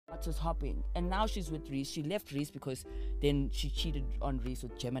actors hopping, and now she's with Reece. She left Reece because then she cheated on Reece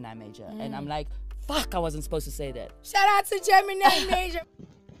with Gemini Major, and I'm like, fuck, I wasn't supposed to say that. Shout out to Gemini Major.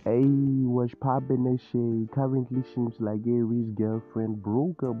 Hey, what's poppin' that shit? Currently seems like A-Reece's girlfriend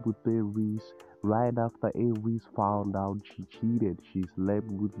broke up with A-Reece right after A-Reece found out she cheated. She slept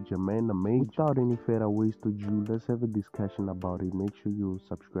with Gemini Major. Without any further waste ado, let's have a discussion about it. Make sure you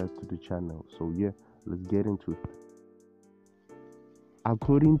subscribe to the channel. So yeah, let's get into it.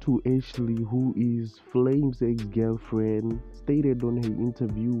 According to Ashley, who is Flame's ex-girlfriend, stated on her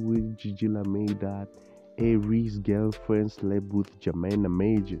interview with Gigi LaMay that A-Reece's girlfriend slept with Gemini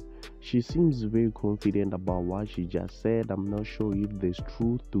Major. She seems very confident about what she just said. I'm not sure if there's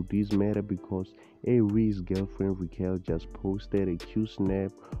truth to this matter because A-Reece's girlfriend Rickelle just posted a cute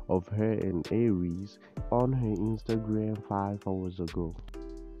snap of her and A-Reece on her Instagram 5 hours ago.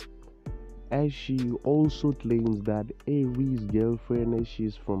 As she also claims that A-Reece's girlfriend, as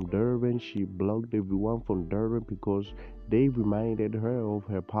she's from Durban, she blocked everyone from Durban because they reminded her of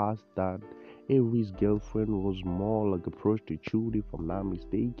her past, that A-Reece's girlfriend was more like a prostitute, if I'm not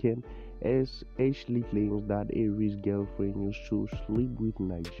mistaken, as Ashley claims that A-Reece's girlfriend used to sleep with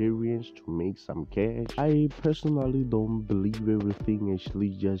Nigerians to make some cash. I personally don't believe everything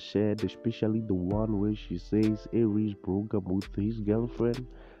Ashley just said, especially the one where she says A-Reece broke up with his girlfriend.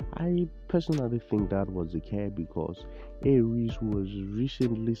 I personally think that was the case because A-Reece was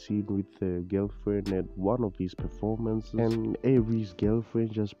recently seen with a girlfriend at one of his performances, and A-Reece's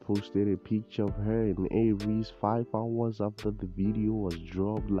girlfriend just posted a picture of her and A-Reece 5 hours after the video was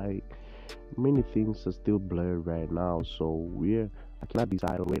dropped. Like, many things are still blurred right now, so yeah, I cannot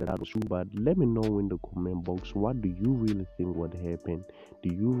decide on whether that was true, but let me know in the comment box, what do you really think what happened?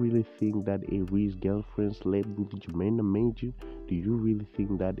 Do you really think that A-Reece's girlfriend slept with Gemini Major? Do you really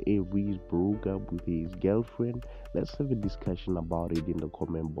think that A-Reece broke up with his girlfriend? Let's have a discussion about it in the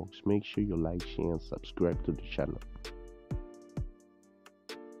comment box. Make sure you like, share and subscribe to the channel.